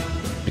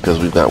 because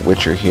we've got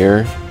Witcher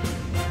here.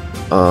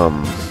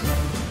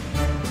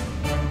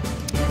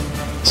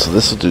 So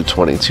this will do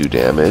 22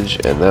 damage,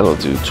 and that'll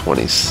do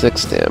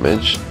 26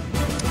 damage.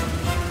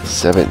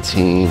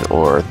 17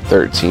 or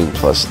 13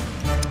 plus...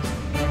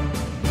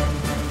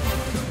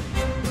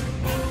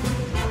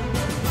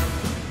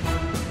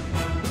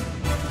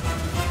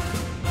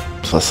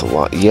 plus a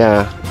lot.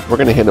 Yeah, we're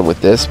going to hit him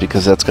with this,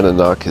 because that's going to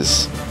knock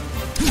his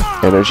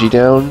energy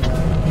down.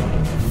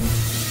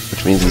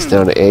 Which means he's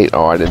down to 8.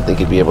 Oh, I didn't think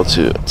he'd be able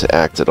to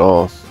act at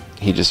all.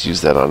 He just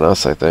used that on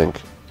us, I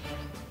think.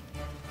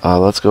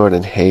 Let's go ahead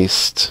and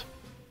haste.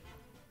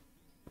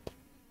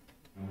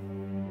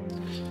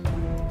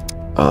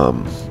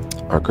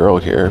 Our girl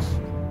here.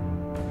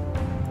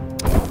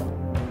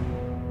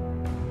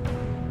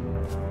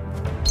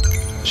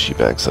 She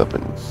backs up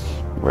and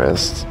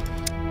rests.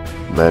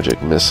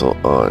 Magic missile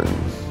on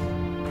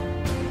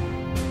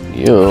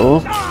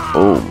you.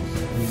 Boom.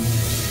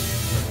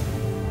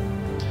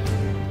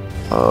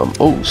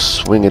 Oh,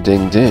 swing a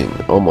ding ding.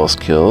 Almost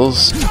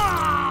kills.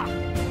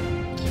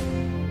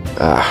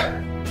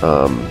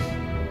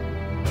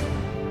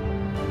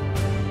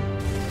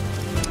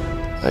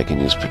 I can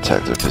use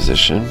protective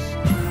position.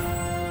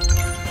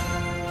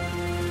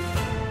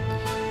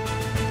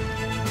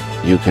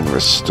 You can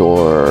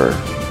restore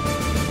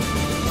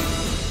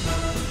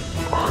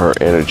her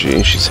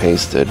energy. She's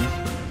hasted.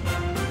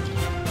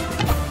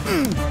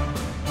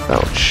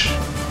 Ouch.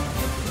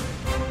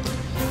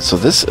 So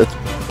this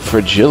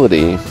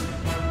fragility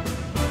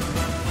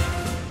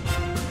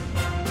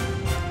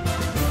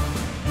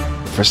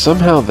for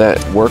somehow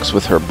that works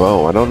with her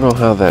bow. I don't know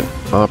how that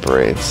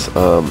operates.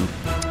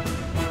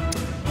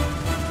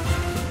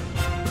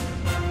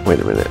 Wait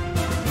a minute.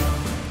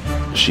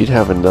 She'd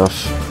have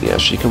enough. Yeah,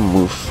 she can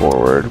move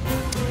forward.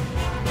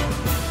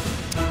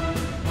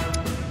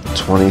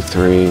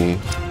 23,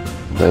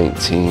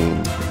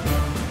 19.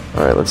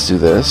 Alright, let's do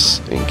this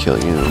and kill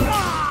you.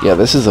 Yeah,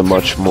 this is a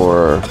much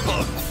more...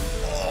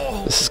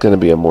 This is going to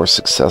be a more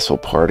successful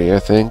party, I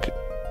think.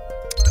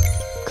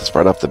 Because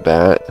right off the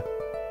bat,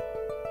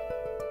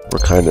 we're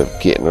kind of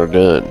getting her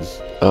done.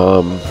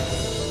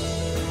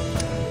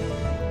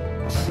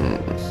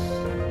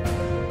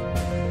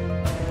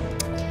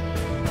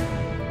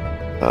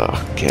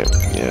 Oh, can't...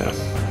 Yeah.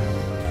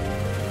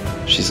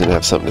 She's going to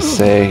have something to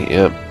say.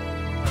 Yep.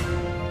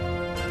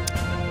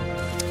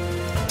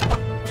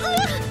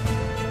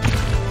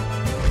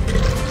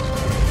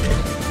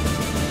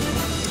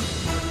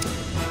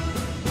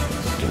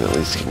 At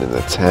least get an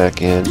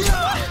attack in.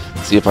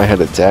 See, if I had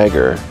a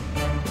dagger,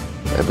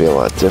 that'd be a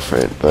lot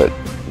different, but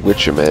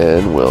Witcher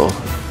Man will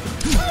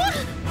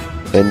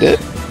end it.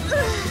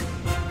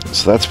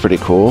 So that's pretty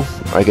cool.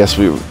 I guess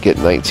we get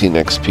 19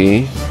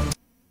 XP.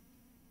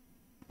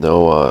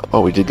 No,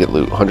 oh, we did get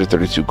loot.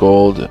 132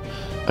 gold,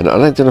 an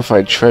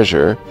unidentified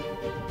treasure,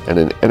 and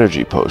an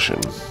energy potion.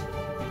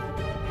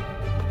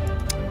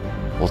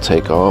 We'll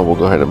take all. We'll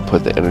go ahead and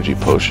put the energy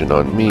potion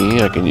on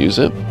me. I can use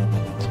it.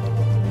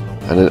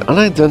 And an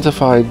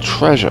unidentified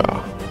treasure.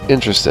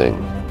 Interesting.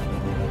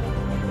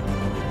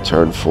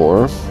 Turn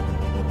 4.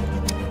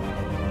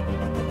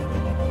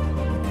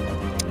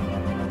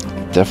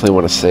 Definitely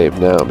want to save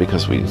now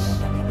because we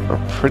are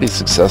pretty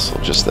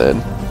successful just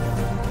then.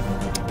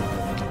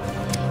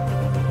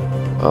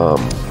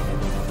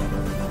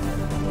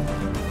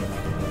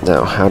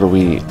 Now, how do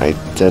we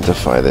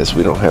identify this?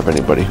 We don't have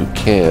anybody who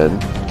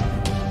can.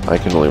 I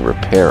can only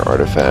repair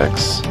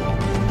artifacts.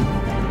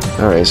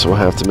 Alright, so we'll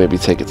have to maybe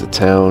take it to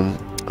town.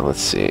 Let's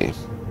see.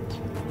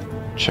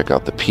 Check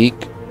out the peak.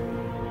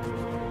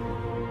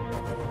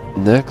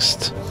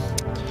 Next.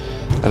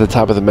 At the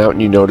top of the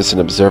mountain, you notice an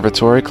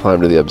observatory.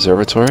 Climb to the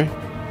observatory.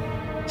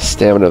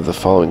 Stamina of the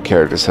following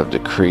characters have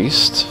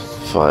decreased.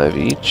 5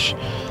 each.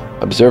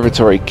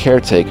 Observatory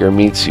caretaker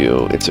meets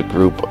you. It's a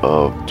group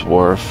of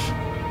dwarves,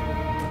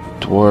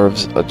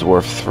 a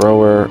dwarf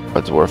thrower,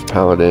 a dwarf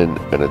paladin,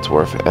 and a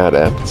dwarf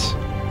adept.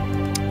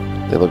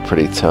 They look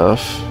pretty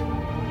tough.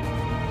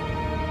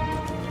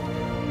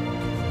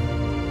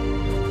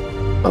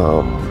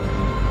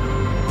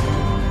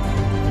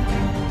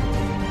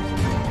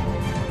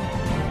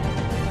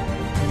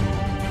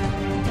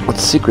 What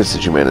secrets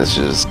did you manage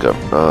to discover?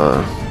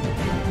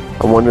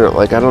 I wonder,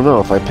 like, I don't know,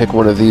 if I pick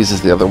one of these,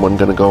 is the other one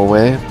gonna go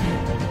away?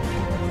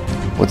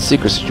 What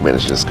secrets did you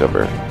manage to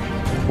discover?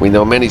 We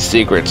know many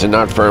secrets, and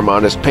not for a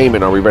modest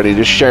payment are we ready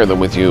to share them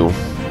with you.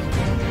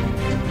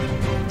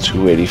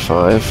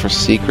 285 for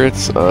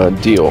secrets?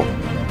 Deal.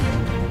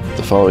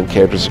 The following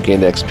characters have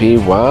gained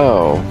XP.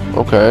 Wow,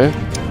 okay.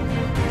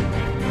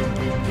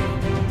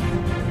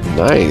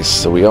 Nice,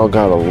 so we all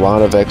got a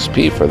lot of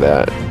XP for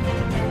that.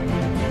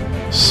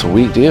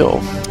 Sweet deal.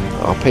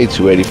 I'll pay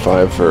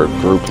 285 for a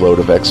group load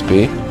of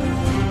XP.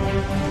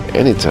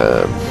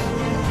 Anytime.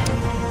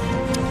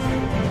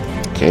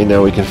 Okay,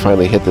 now we can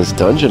finally hit this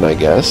dungeon, I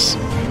guess.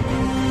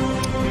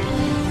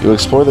 You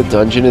explore the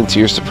dungeon and to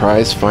your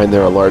surprise find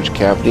there a large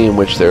cavity in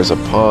which there's a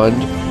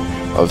pond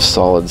of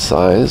solid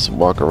size.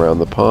 Walk around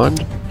the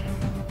pond.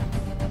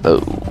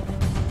 Oh.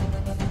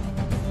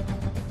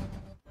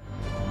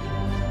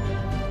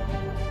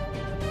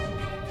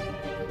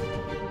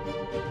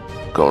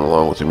 Going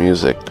along with the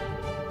music.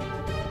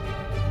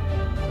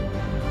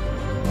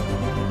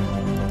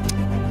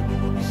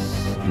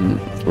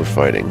 We're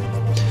fighting.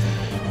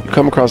 You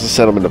come across a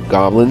settlement of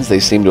goblins. They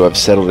seem to have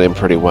settled in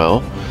pretty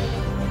well.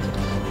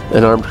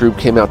 An armed group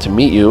came out to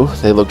meet you.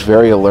 They looked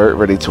very alert,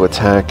 ready to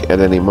attack at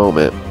any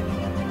moment.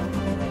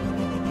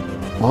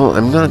 Well,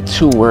 I'm not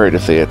too worried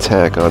if they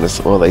attack,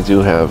 honestly. Well, they do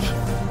have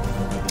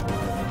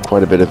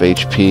quite a bit of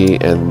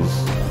HP and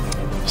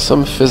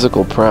some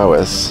physical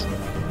prowess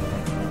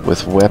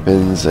with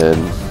weapons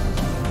and...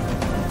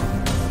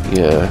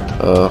 yeah,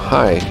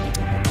 hi.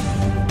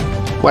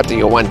 What do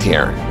you want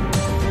here?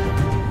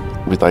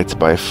 We'd like to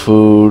buy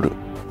food.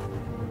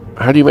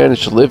 How do you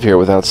manage to live here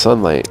without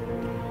sunlight?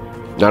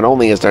 Not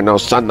only is there no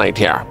sunlight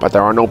here, but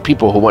there are no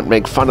people who won't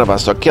make fun of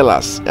us or kill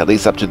us, at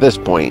least up to this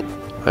point.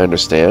 I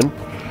understand.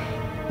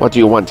 What do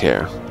you want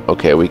here?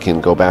 Okay, we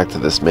can go back to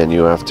this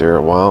menu after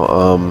a while.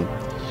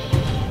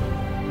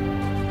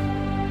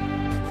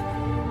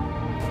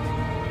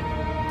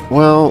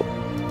 Well,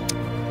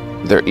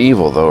 they're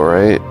evil though,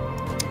 right?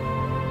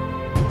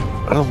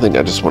 I don't think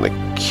I just want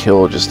to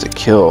kill just to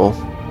kill.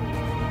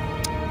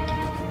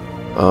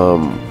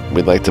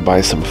 We'd like to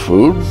buy some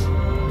food.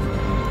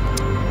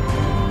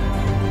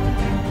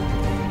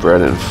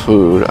 Bread and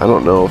food. I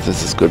don't know if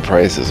this is good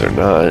prices or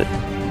not.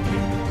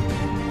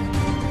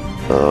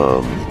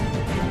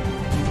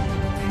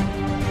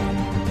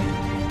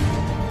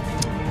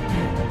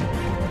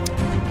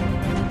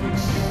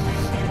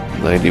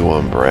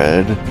 91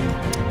 bread.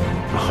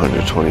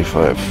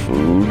 125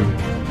 food.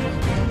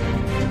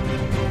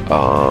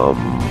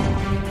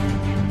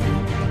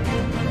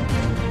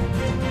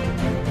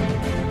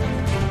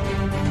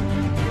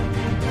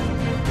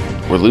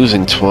 We're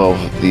losing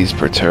 12 of these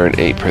per turn,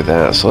 8 per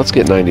that. So let's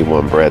get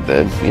 91 bread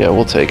then. Yeah,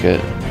 we'll take it.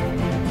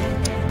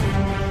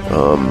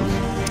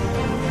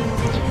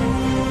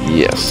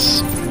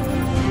 Yes.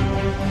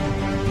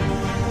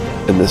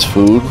 And this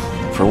food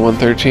for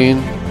 113?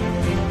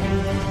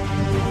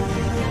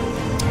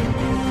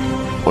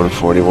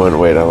 141.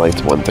 Wait, I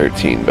liked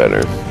 113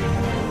 better.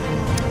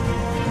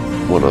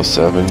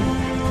 107.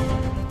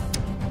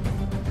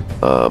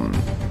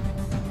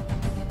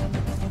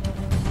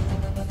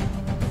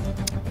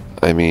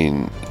 I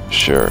mean,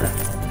 sure.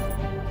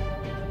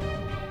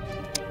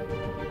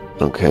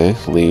 Okay,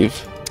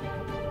 leave.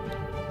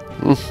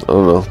 I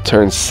don't know.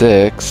 Turn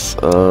 6.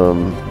 I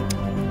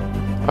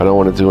don't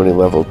want to do any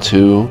level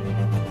 2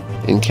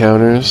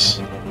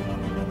 encounters.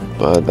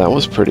 But that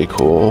was pretty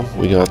cool.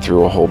 We got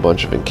through a whole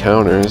bunch of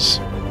encounters.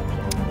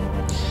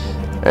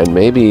 And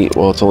maybe,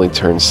 well, it's only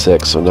turn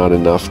 6, so not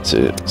enough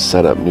to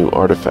set up new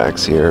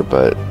artifacts here,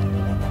 but...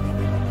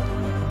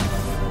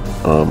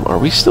 are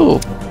we still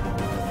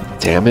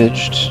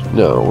damaged?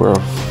 No, we're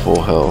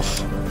full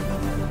health.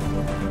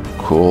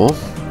 Cool.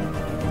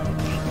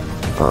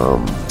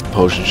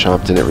 Potion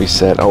shop didn't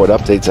reset. Oh, it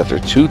updates after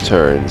 2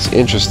 turns.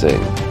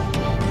 Interesting.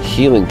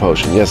 Healing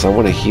potion. Yes, I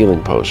want a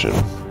healing potion.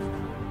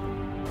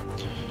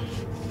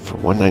 For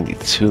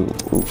 192.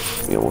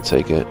 Oof. Yeah, we'll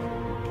take it.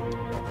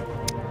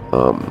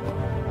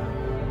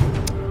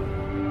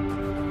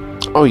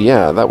 Oh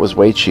yeah, that was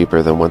way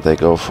cheaper than what they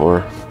go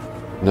for.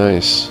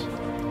 Nice.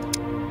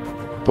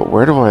 But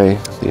where do I...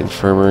 The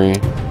infirmary...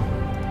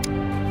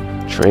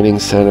 Training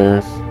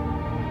center...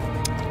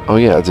 Oh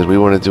yeah, did we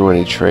want to do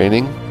any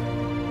training?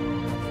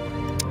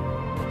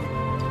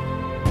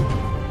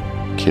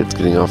 Kids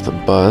getting off the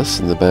bus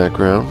in the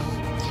background.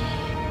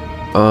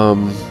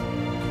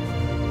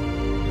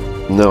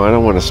 No, I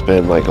don't want to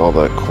spend like all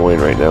that coin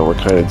right now. We're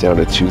kind of down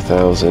to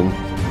 2,000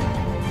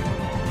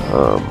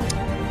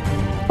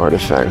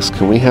 artifacts.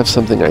 Can we have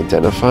something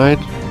identified?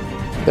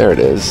 There it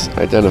is.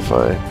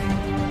 Identify.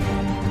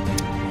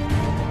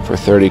 For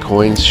 30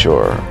 coins?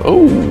 Sure.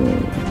 Oh!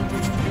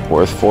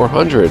 Worth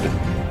 400.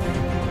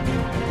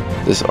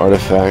 This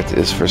artifact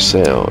is for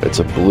sale. It's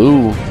a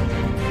blue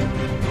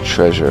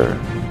treasure.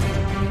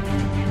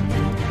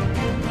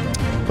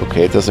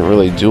 Okay, it doesn't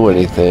really do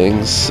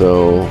anything,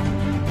 so...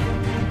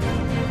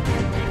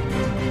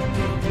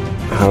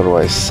 How do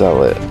I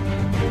sell it?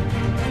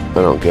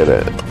 I don't get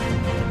it.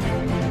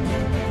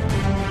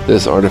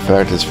 This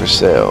artifact is for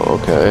sale,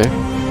 okay.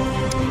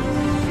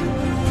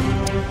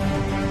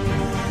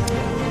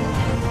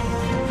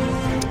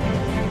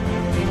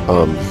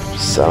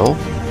 Sell?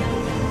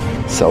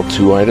 Sell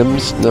 2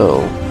 items?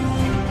 No.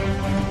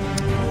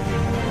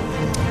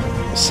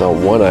 Sell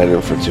 1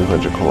 item for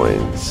 200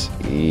 coins.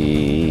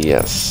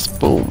 Yes.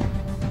 Boom.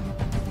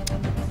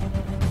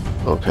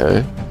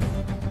 Okay.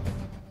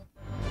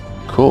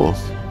 Cool.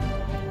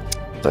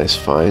 Nice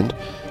find.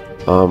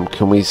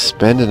 Can we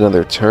spend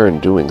another turn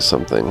doing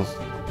something?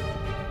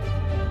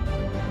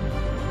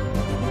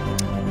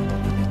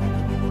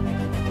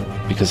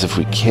 Because if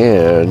we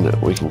can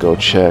go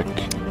check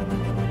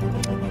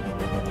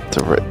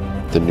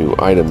the new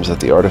items at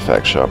the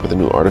artifact shop, or the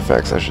new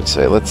artifacts, I should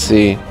say. Let's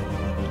see.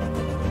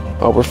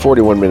 Oh, we're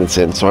 41 minutes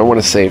in, so I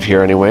want to save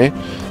here anyway.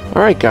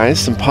 Alright guys,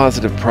 some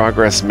positive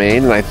progress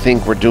made, and I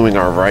think we're doing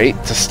alright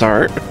to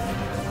start.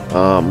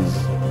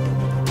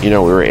 You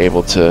know, we were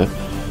able to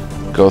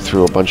go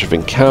through a bunch of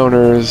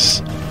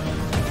encounters,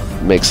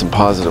 make some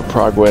positive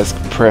progress,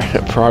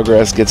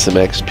 get some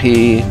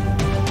XP,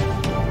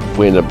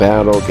 win a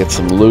battle, get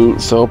some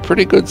loot, so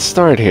pretty good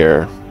start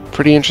here.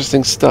 Pretty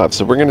interesting stuff.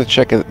 So we're going to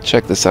check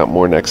this out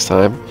more next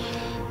time,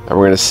 and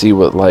we're going to see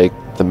what like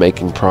the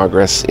making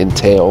progress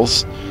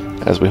entails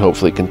as we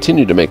hopefully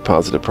continue to make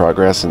positive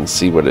progress and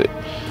see what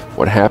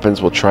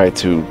happens. We'll try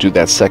to do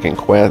that second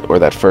quest, or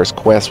that first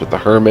quest with the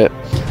hermit,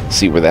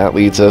 see where that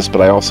leads us.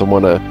 But I also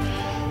want to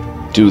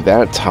do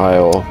that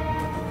tile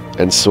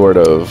and sort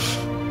of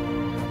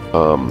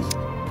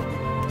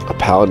a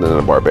paladin and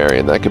a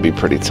barbarian. That could be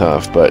pretty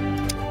tough, but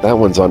that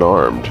one's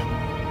unarmed.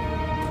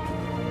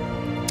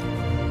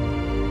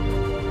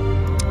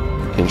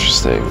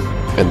 Interesting.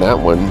 And that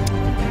one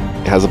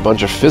has a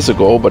bunch of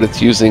physical, but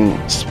it's using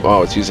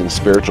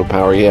spiritual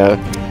power. Yeah,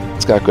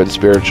 it's got good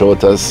spiritual.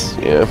 It does.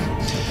 Yeah.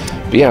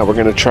 But yeah, we're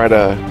gonna try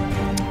to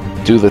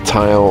do the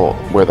tile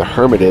where the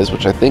hermit is,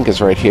 which I think is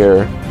right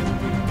here.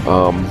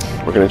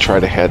 We're gonna try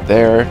to head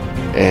there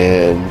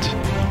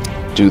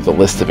and do the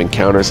list of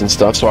encounters and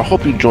stuff. So I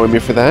hope you join me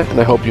for that, and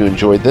I hope you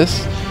enjoyed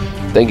this.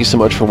 Thank you so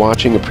much for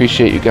watching.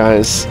 Appreciate you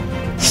guys.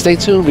 Stay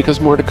tuned because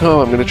more to come.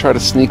 I'm gonna try to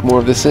sneak more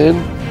of this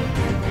in.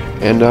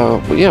 And,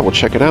 yeah, we'll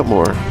check it out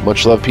more.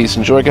 Much love, peace,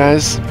 and joy,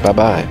 guys.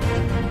 Bye-bye.